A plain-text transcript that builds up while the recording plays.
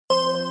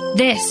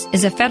This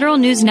is a Federal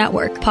News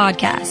Network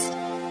podcast.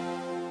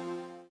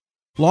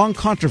 Long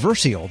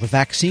controversial, the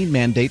vaccine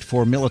mandate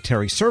for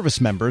military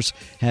service members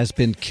has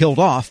been killed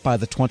off by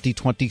the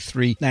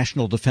 2023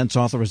 National Defense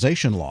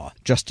Authorization Law,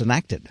 just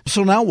enacted.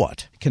 So now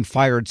what? Can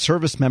fired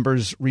service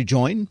members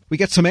rejoin? We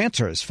get some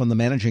answers from the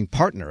managing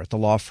partner at the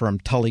law firm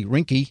Tully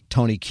Rinke,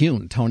 Tony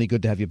Kuhn. Tony,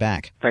 good to have you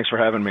back. Thanks for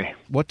having me.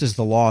 What does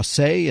the law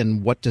say,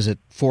 and what does it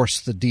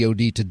force the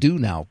DoD to do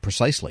now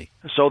precisely?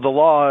 So the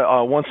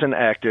law, once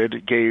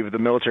enacted, gave the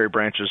military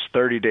branches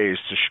 30 days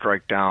to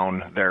strike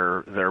down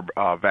their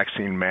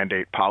vaccine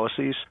mandate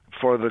policies.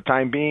 For the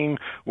time being,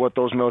 what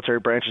those military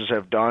branches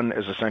have done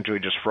is essentially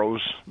just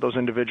froze those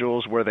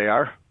individuals where they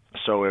are.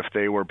 So if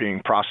they were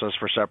being processed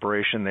for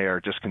separation, they are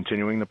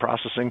discontinuing the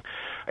processing.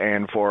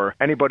 And for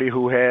anybody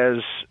who has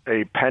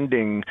a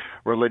pending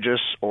religious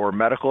or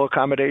medical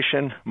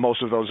accommodation,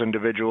 most of those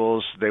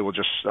individuals, they will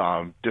just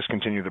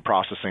discontinue the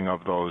processing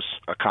of those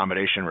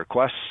accommodation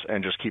requests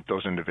and just keep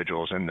those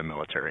individuals in the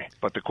military.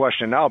 But the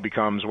question now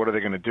becomes, what are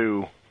they going to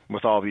do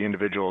with all the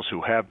individuals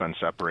who have been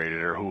separated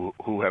or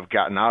who have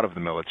gotten out of the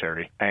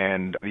military?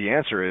 And the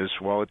answer is,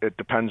 well, it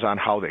depends on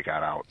how they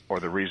got out or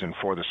the reason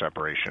for the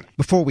separation.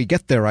 Before we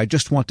get there, I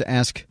just want to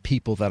ask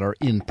people that are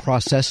in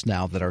process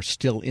now, that are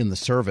still in the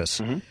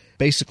service,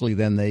 basically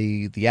then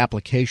the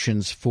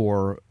applications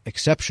for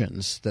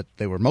exceptions that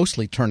they were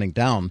mostly turning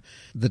down,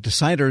 the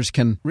deciders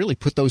can really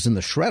put those in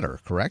the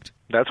shredder, correct?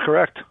 That's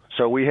correct.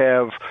 So we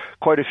have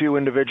quite a few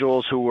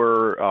individuals who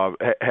were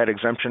had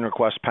exemption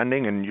requests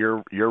pending, and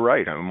you're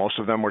right. I mean, most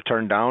of them were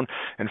turned down.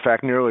 In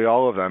fact, nearly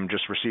all of them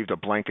just received a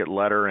blanket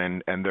letter,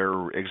 and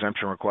their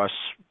exemption requests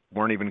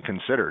weren't even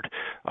considered.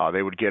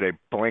 They would get a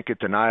blanket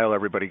denial.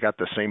 Everybody got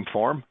the same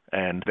form,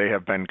 and they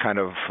have been kind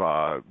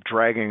of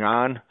dragging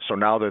on. So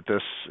now that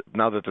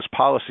this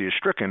policy is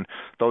stricken,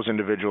 those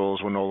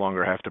individuals will no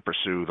longer have to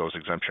pursue those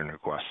exemption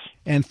requests.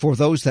 And for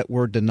those that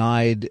were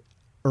denied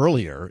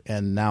earlier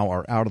and now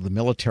are out of the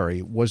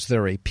military, was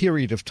there a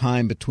period of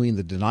time between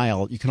the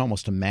denial? You can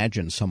almost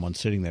imagine someone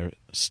sitting there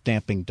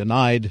stamping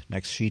denied,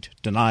 next sheet,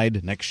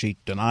 denied, next sheet,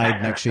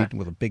 denied, next sheet,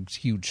 with a big,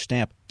 huge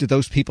stamp. Did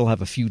those people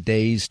have a few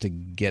days to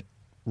get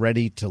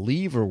ready to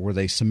leave, or were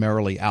they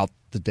summarily out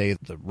the day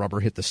the rubber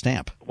hit the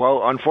stamp?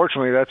 Well,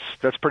 unfortunately,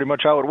 that's pretty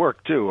much how it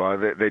worked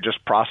too. They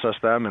just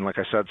processed them, and like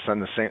I said, sent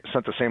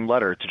the same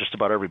letter to just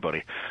about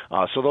everybody.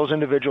 So those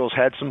individuals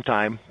had some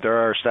time.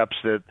 There are steps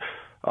that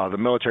the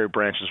military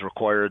branch is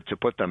required to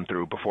put them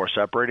through before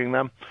separating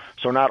them.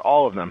 So not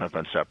all of them have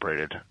been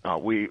separated.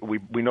 We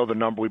know the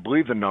number. We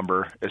believe the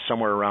number is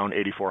somewhere around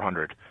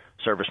 8,400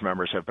 service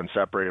members have been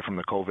separated from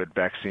the COVID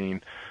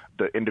vaccine,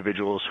 the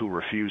individuals who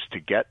refuse to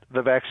get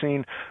the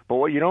vaccine. But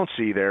what you don't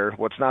see there,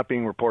 what's not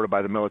being reported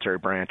by the military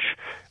branch,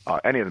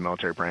 any of the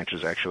military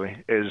branches actually,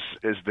 is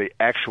the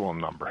actual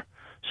number.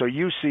 So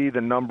you see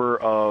the number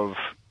of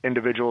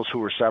individuals who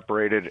were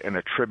separated and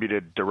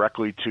attributed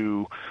directly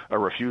to a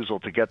refusal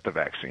to get the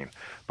vaccine.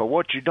 But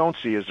what you don't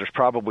see is there's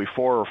probably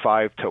 4 or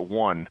 5 to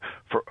 1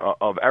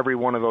 of every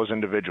one of those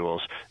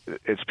individuals.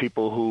 It's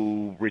people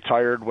who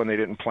retired when they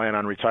didn't plan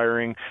on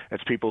retiring.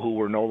 It's people who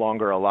were no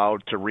longer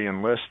allowed to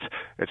re-enlist.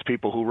 It's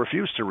people who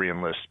refused to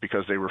re-enlist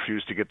because they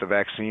refused to get the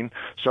vaccine.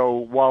 So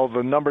while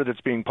the number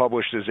that's being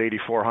published is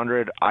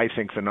 8,400, I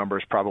think the number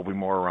is probably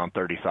more around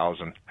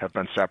 30,000 have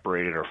been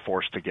separated or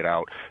forced to get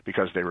out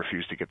because they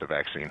refused to get the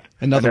vaccine.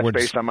 In other words,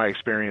 based on my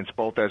experience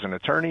both as an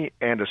attorney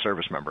and a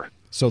service member.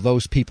 So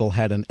those people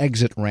had an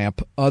exit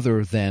ramp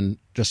other than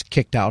just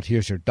kicked out,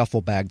 here's your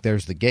duffel bag,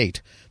 there's the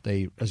gate.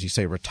 They, as you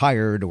say,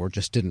 retired or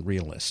just didn't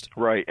re-enlist.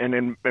 Right. And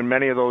in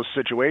many of those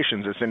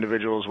situations, it's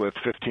individuals with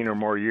 15 or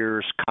more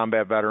years,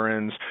 combat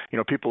veterans,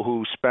 people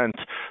who spent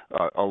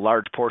a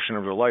large portion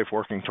of their life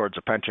working towards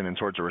a pension and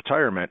towards a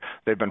retirement.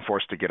 They've been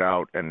forced to get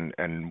out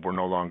and were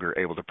no longer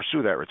able to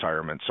pursue that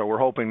retirement. So we're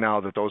hoping now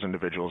that those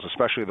individuals,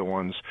 especially the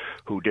ones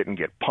who didn't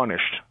get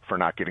punished for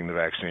not getting the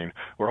vaccine,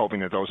 we're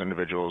hoping that those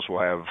individuals will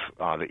have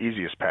the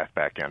easiest path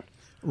back in.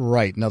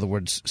 Right. In other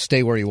words,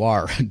 stay where you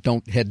are.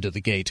 Don't head to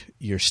the gate.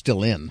 You're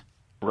still in.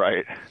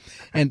 Right.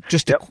 And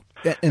just yep.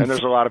 And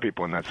there's a lot of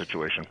people in that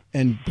situation.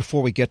 And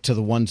before we get to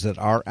the ones that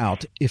are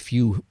out, if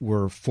you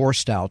were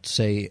forced out,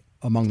 say,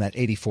 among that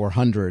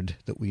 8,400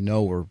 that we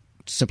know were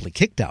simply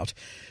kicked out,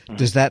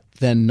 does that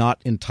then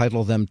not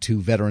entitle them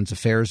to Veterans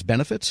Affairs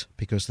benefits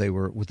because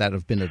would that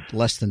have been a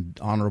less than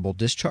honorable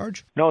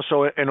discharge? No,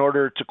 so in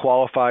order to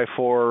qualify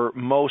for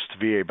most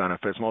VA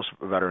benefits, most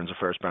Veterans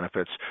Affairs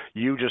benefits,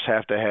 you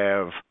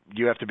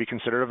have to be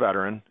considered a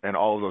veteran, and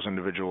all of those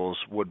individuals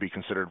would be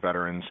considered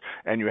veterans,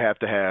 and you have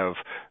to have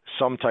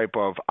some type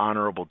of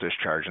honorable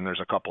discharge, and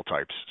there's a couple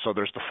types. So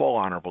there's the full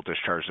honorable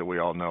discharge that we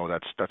all know,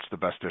 that's the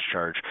best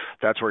discharge.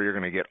 That's where you're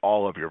going to get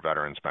all of your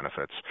veterans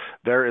benefits.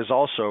 There is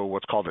also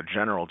what's called a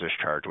general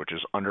discharge, which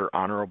is under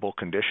honorable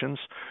conditions.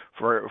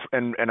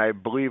 And I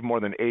believe more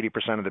than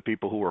 80% of the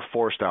people who were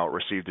forced out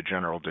received a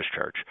general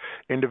discharge.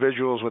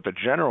 Individuals with a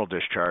general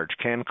discharge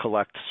can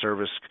collect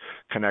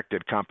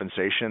service-connected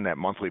compensation, that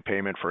monthly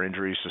payment for or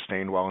injuries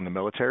sustained while in the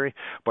military,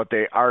 but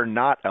they are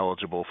not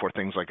eligible for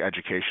things like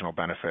educational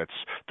benefits,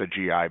 the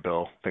GI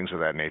Bill, things of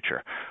that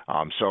nature.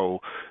 So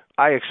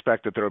I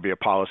expect that there will be a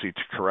policy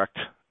to correct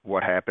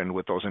what happened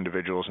with those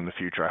individuals in the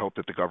future. I hope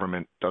that the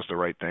government does the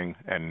right thing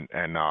and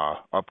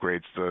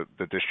upgrades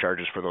the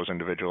discharges for those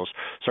individuals.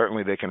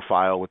 Certainly they can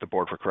file with the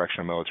Board for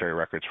Correctional Military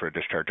Records for a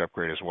discharge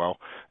upgrade as well,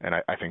 and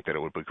I think that it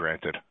would be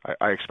granted.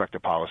 I expect a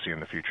policy in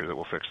the future that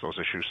will fix those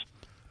issues.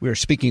 We're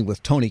speaking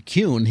with Tony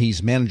Kuhn.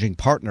 He's managing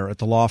partner at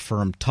the law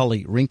firm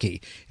Tully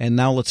Rinke. And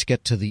now let's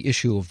get to the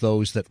issue of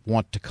those that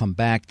want to come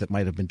back that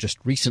might have been just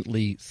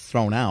recently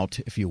thrown out,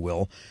 if you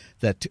will,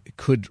 that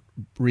could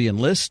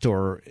re-enlist,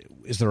 or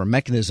is there a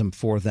mechanism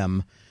for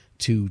them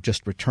to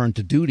just return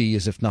to duty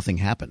as if nothing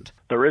happened?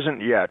 There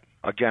isn't yet.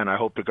 Again, I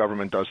hope the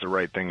government does the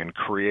right thing and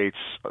creates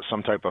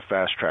some type of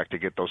fast track to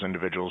get those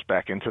individuals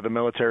back into the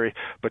military.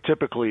 But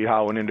typically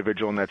how an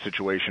individual in that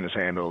situation is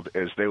handled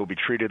is they will be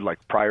treated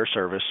like prior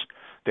service.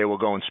 They will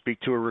go and speak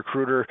to a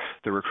recruiter.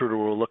 The recruiter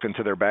will look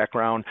into their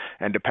background,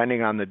 and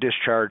depending on the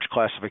discharge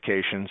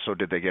classification, so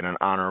did they get an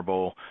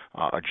honorable,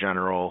 a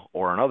general,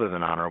 or an other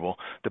than honorable,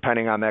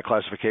 depending on that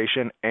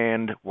classification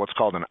and what's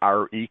called an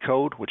RE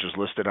code, which is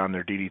listed on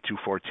their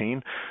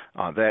DD-214,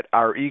 that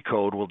RE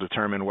code will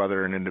determine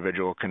whether an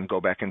individual can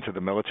go back into the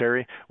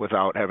military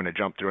without having to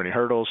jump through any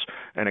hurdles,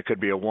 and it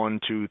could be a 1,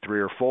 2, 3,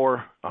 or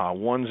 4.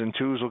 Ones and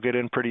twos will get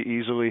in pretty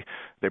easily.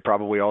 They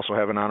probably also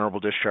have an honorable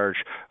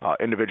discharge.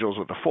 Individuals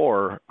with the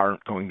 4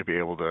 aren't going to be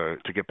able to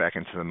get back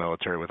into the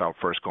military without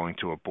first going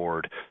to a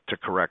board to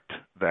correct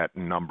that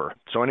number.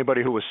 So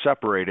anybody who was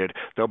separated,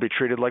 they'll be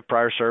treated like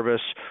prior service.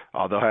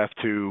 They'll have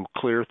to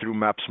clear through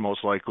MEPS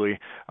most likely.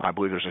 I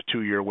believe there's a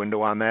 2-year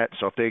window on that.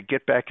 So if they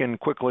get back in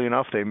quickly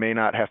enough, they may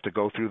not have to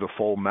go through the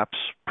full MEPS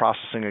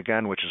processing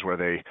again, which is where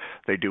they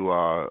do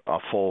a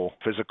full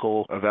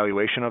physical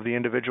evaluation of the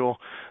individual.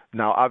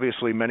 Now,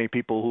 obviously, many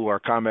people who are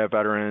combat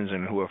veterans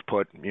and who have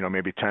put,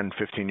 maybe 10,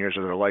 15 years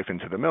of their life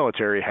into the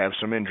military have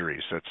some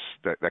injuries.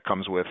 That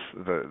comes with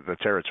the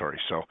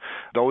territory. So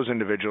those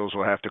individuals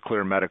will have to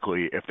clear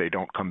medically if they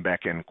don't come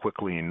back in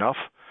quickly enough.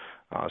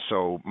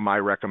 So my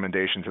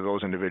recommendation to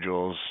those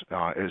individuals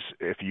is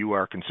if you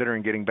are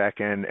considering getting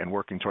back in and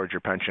working towards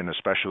your pension,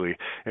 especially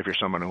if you're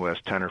someone who has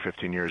 10 or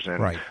 15 years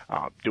in, right,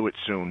 do it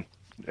soon.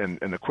 And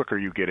the quicker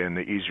you get in,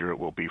 the easier it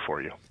will be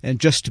for you. And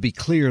just to be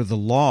clear, the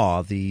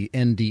law, the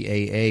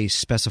NDAA,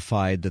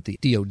 specified that the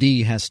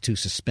DOD has to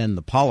suspend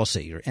the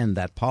policy or end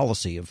that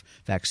policy of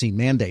vaccine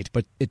mandate,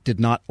 but it did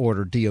not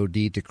order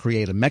DOD to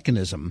create a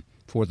mechanism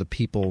for the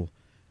people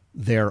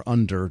there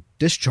under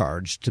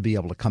discharge to be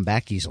able to come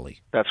back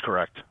easily. That's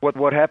correct.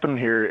 What happened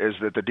here is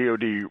that the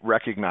DOD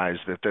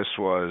recognized that this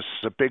was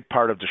a big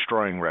part of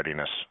destroying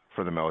readiness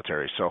for the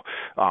military. So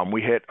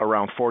we hit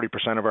around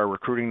 40% of our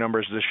recruiting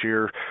numbers this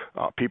year.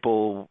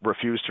 People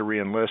refused to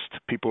re-enlist.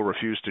 People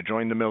refused to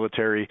join the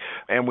military.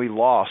 And we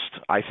lost,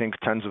 I think,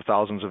 tens of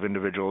thousands of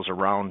individuals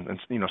around,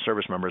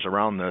 service members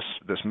around this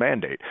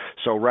mandate.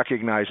 So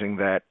recognizing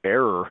that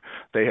error,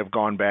 they have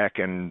gone back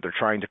and they're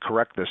trying to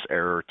correct this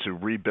error to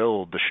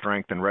rebuild the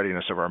strength and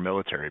readiness of our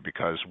military,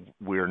 because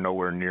we're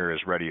nowhere near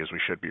as ready as we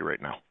should be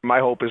right now.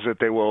 My hope is that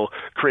they will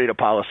create a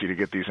policy to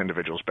get these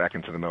individuals back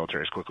into the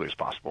military as quickly as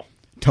possible.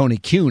 Tony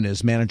Kuhn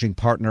is managing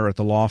partner at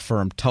the law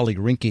firm Tully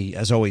Rinke.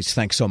 As always,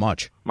 thanks so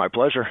much. My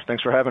pleasure.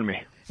 Thanks for having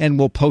me. And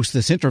we'll post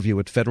this interview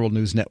at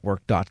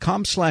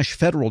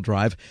federalnewsnetwork.com/Federal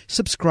Drive.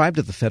 Subscribe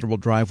to the Federal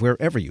Drive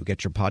wherever you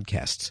get your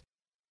podcasts.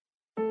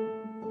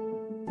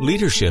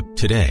 Leadership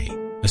today,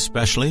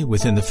 especially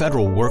within the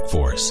federal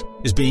workforce,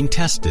 is being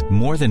tested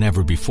more than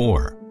ever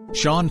before.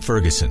 Sean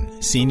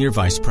Ferguson, Senior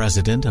Vice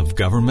President of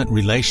Government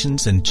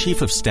Relations and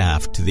Chief of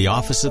Staff to the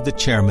Office of the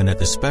Chairman at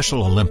the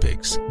Special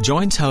Olympics,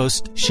 joins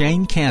host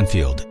Shane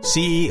Canfield,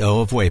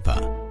 CEO of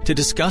WEPA, to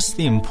discuss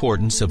the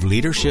importance of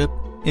leadership,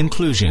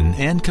 inclusion,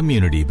 and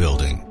community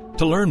building.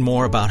 To learn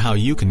more about how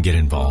you can get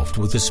involved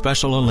with the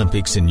Special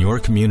Olympics in your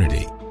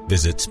community,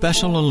 visit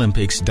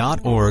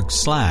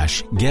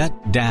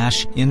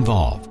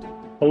specialolympics.org/get-involved.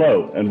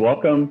 Hello, and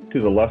welcome to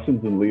the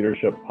Lessons in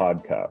Leadership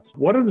podcast.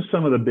 What are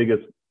some of the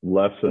biggest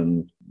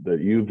lessons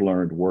that you've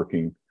learned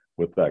working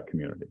with that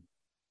community?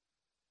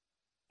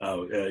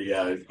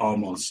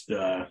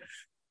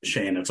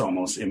 Shane, it's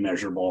almost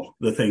immeasurable,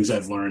 the things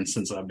I've learned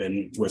since I've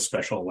been with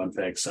Special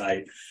Olympics.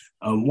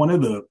 One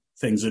of the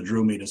things that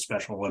drew me to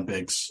Special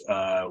Olympics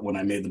when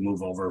I made the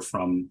move over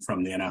from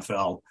the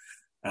NFL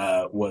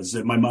was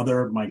that my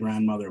mother, my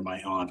grandmother,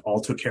 my aunt all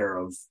took care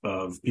of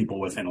people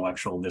with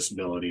intellectual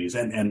disabilities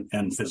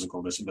and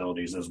physical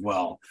disabilities as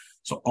well.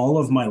 So all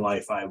of my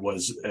life I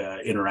was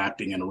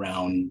interacting and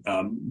around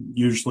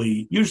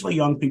usually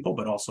young people,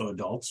 but also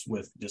adults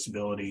with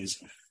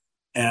disabilities.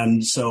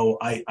 And so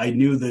I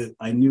knew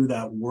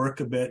that work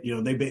a bit.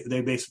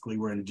 They basically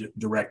were in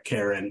direct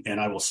care, and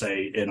I will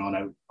say, and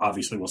I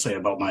obviously will say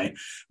about my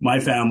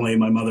family,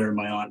 my mother,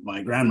 my aunt,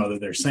 my grandmother,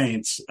 they're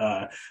saints.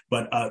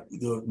 But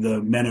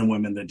the men and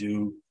women that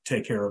do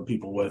take care of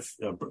people with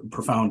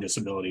profound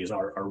disabilities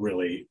are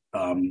really,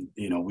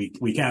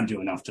 we can't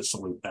do enough to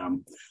salute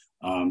them.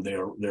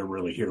 They're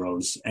really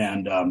heroes.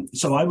 And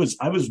so I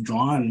was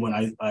drawn when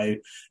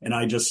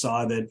I just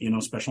saw that,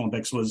 Special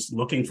Olympics was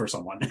looking for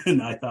someone.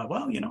 And I thought,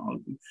 well,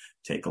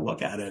 take a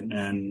look at it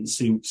and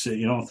see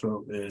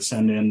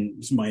send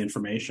in my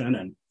information.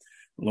 And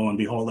lo and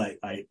behold,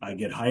 I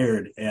get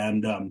hired.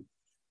 And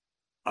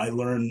I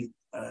learn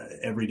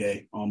every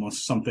day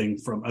almost something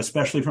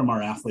especially from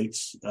our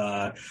athletes.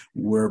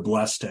 We're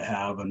blessed to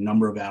have a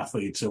number of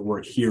athletes that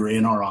work here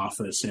in our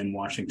office in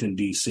Washington,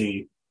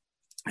 D.C.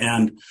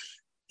 And,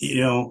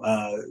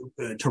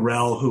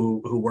 Terrell,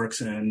 who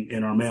works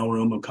in our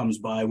mailroom, who comes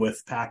by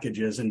with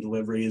packages and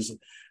deliveries.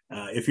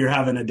 If you're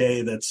having a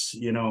day that's,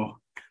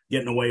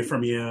 getting away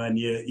from you and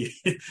you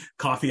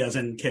coffee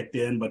hasn't kicked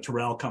in, but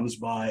Terrell comes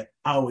by,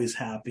 always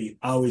happy,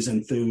 always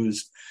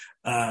enthused,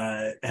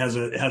 has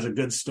a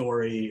good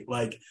story.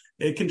 Like,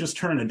 it can just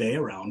turn a day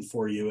around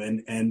for you.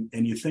 And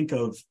you think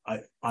of,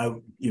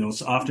 so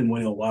often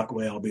when he'll walk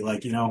away, I'll be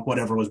like,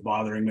 whatever was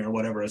bothering me or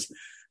whatever is,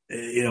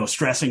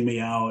 stressing me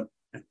out.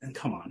 And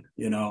come on,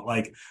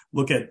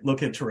 look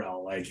at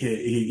Terrell. Like,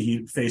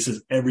 he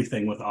faces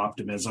everything with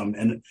optimism.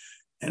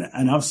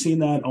 And I've seen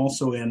that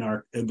also in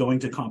our going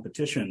to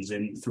competitions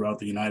throughout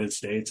the United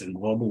States and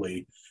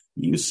globally.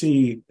 You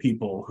see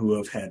people who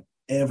have had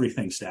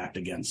everything stacked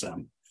against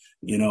them.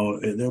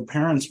 Their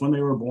parents, when they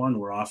were born,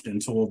 were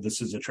often told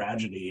this is a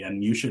tragedy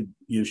and you should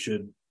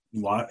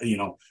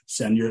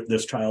send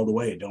this child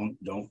away. Don't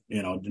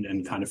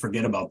and kind of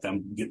forget about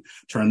them.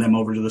 Turn them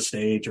over to the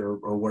state or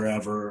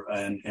wherever,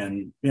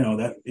 and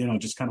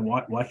just kind of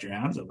wash your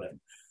hands of it.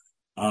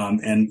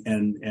 And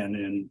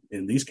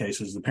in these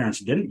cases, the parents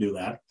didn't do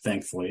that,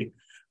 thankfully.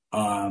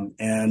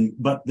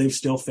 But they've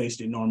still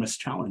faced enormous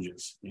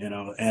challenges,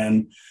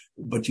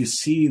 but you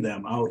see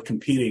them out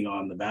competing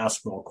on the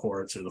basketball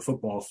courts or the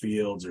football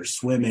fields or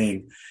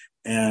swimming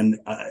and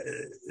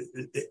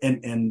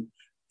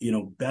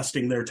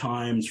besting their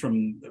times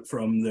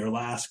from their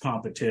last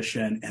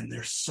competition. And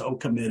they're so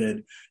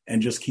committed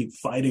and just keep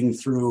fighting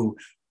through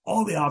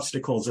all the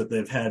obstacles that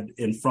they've had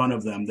in front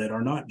of them that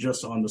are not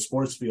just on the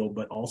sports field,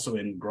 but also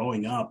in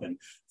growing up and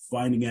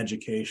finding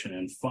education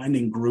and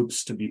finding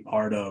groups to be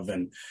part of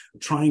and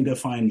trying to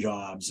find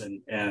jobs.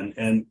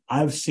 And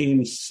I've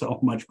seen so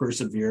much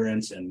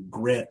perseverance and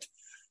grit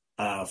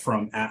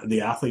from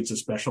the athletes of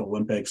Special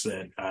Olympics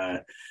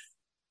that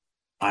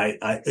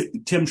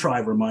Tim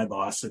Shriver, my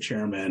boss, the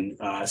chairman,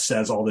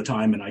 says all the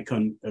time, and I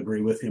couldn't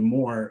agree with him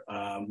more,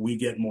 we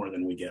get more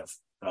than we give.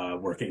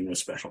 Working with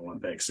Special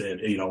Olympics,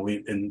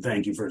 and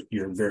thank you for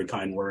your very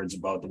kind words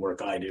about the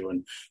work I do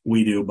and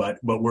we do, but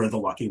we're the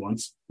lucky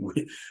ones.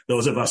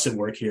 Those of us that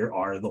work here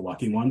are the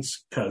lucky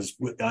ones, because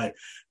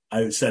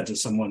I said to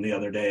someone the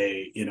other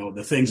day,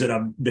 the things that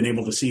I've been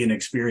able to see and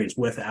experience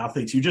with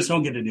athletes, you just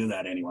don't get to do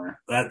that anywhere.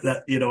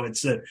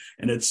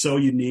 It's so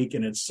unique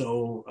and it's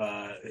so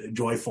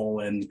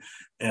joyful and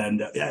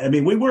I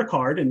mean, we work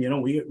hard and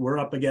we're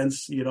up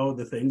against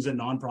the things that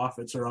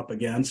nonprofits are up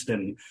against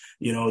and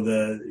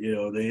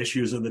the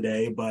issues of the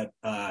day. But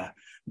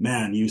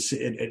man, you see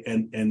it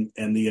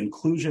and the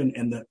inclusion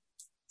and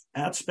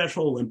at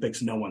Special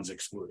Olympics, no one's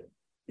excluded.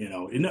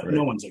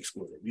 No one's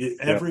excluded.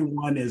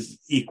 Everyone is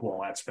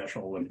equal at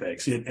Special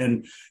Olympics.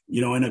 In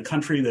a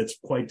country that's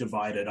quite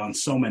divided on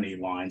so many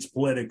lines,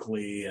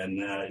 politically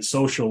and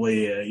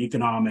socially,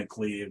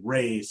 economically,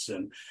 race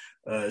and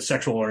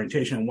sexual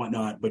orientation and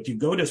whatnot. But you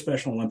go to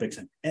Special Olympics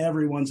and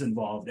everyone's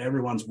involved,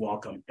 everyone's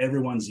welcome,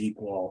 everyone's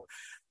equal.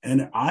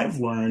 And I've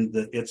learned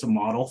that it's a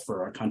model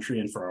for our country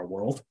and for our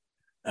world.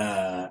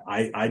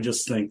 I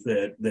just think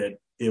that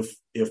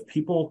if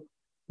people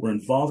were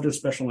involved in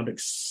Special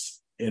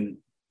Olympics and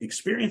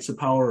experience the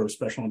power of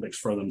Special Olympics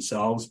for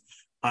themselves,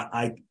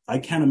 I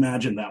can't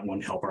imagine that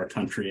wouldn't help our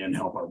country and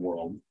help our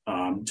world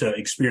to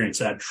experience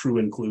that true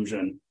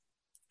inclusion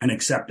and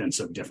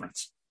acceptance of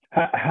difference.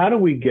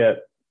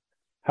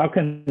 How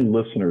can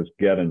listeners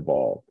get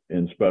involved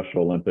in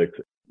Special Olympics?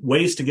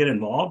 Ways to get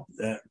involved,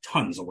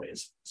 tons of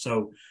ways.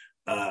 So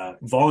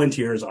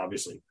volunteers,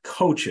 obviously,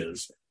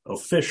 coaches,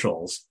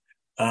 officials,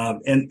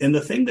 and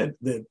the thing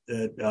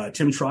that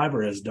Tim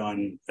Shriver has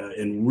done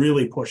and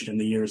really pushed in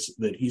the years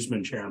that he's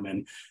been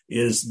chairman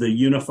is the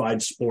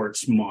unified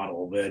sports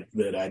model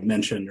that I'd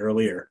mentioned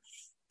earlier,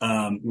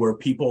 where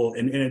people,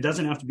 and it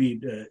doesn't have to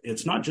be,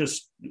 it's not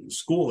just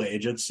school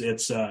age. It's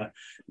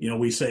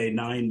we say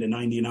 9 to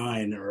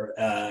 99 or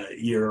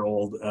year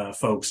old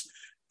folks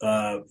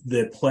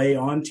that play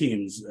on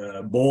teams,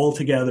 bowl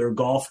together,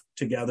 golf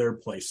together,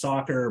 play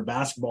soccer,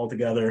 basketball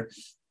together.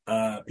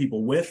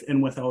 People with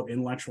and without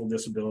intellectual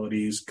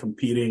disabilities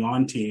competing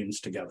on teams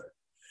together.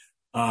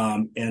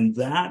 And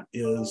that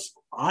is,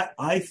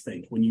 I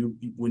think when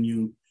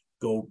you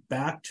go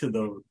back to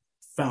the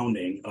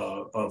founding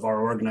of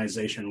our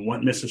organization,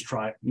 what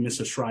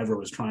Mrs. Shriver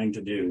was trying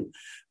to do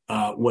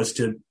was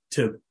to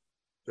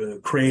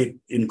create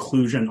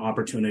inclusion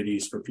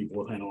opportunities for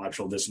people with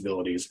intellectual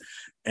disabilities.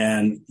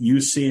 And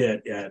you see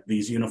it at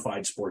these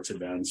unified sports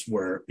events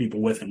where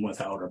people with and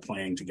without are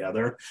playing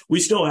together. We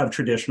still have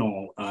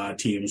traditional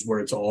teams where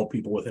it's all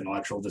people with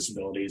intellectual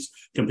disabilities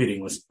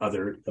competing with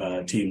other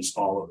teams,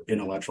 all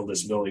intellectual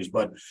disabilities.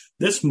 But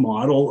this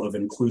model of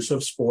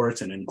inclusive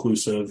sports and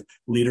inclusive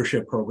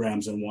leadership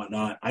programs and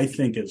whatnot, I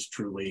think is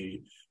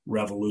truly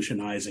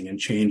revolutionizing and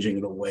changing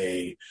the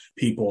way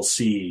people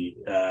see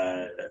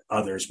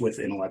others with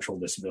intellectual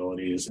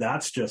disabilities.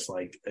 That's just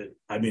like,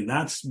 I mean,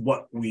 that's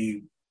what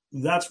we're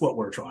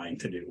trying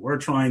to do. We're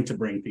trying to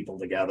bring people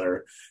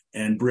together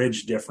and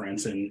bridge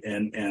difference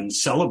and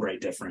celebrate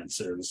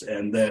differences.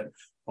 And that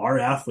our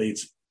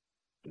athletes,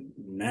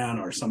 man,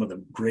 are some of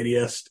the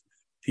grittiest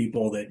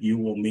people that you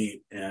will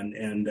meet.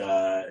 And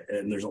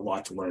there's a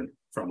lot to learn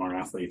from our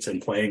athletes,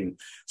 and playing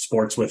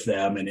sports with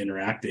them and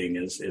interacting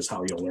is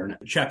how you'll learn it.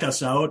 Check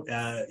us out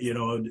at,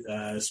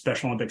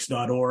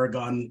 SpecialOlympics.org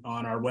on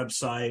our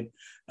website.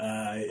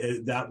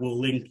 That will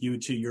link you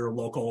to your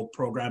local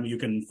program. You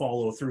can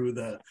follow through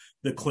the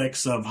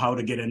clicks of how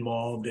to get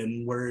involved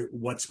and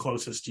what's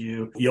closest to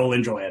you. You'll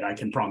enjoy it. I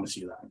can promise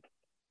you that.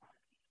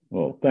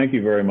 Well, thank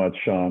you very much,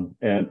 Sean.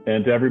 And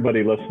to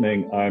everybody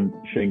listening, I'm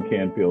Shane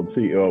Canfield,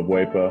 CEO of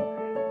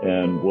WEPA,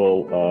 and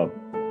we'll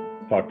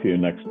talk to you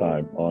next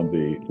time on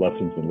the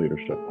Lessons in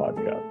Leadership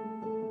podcast.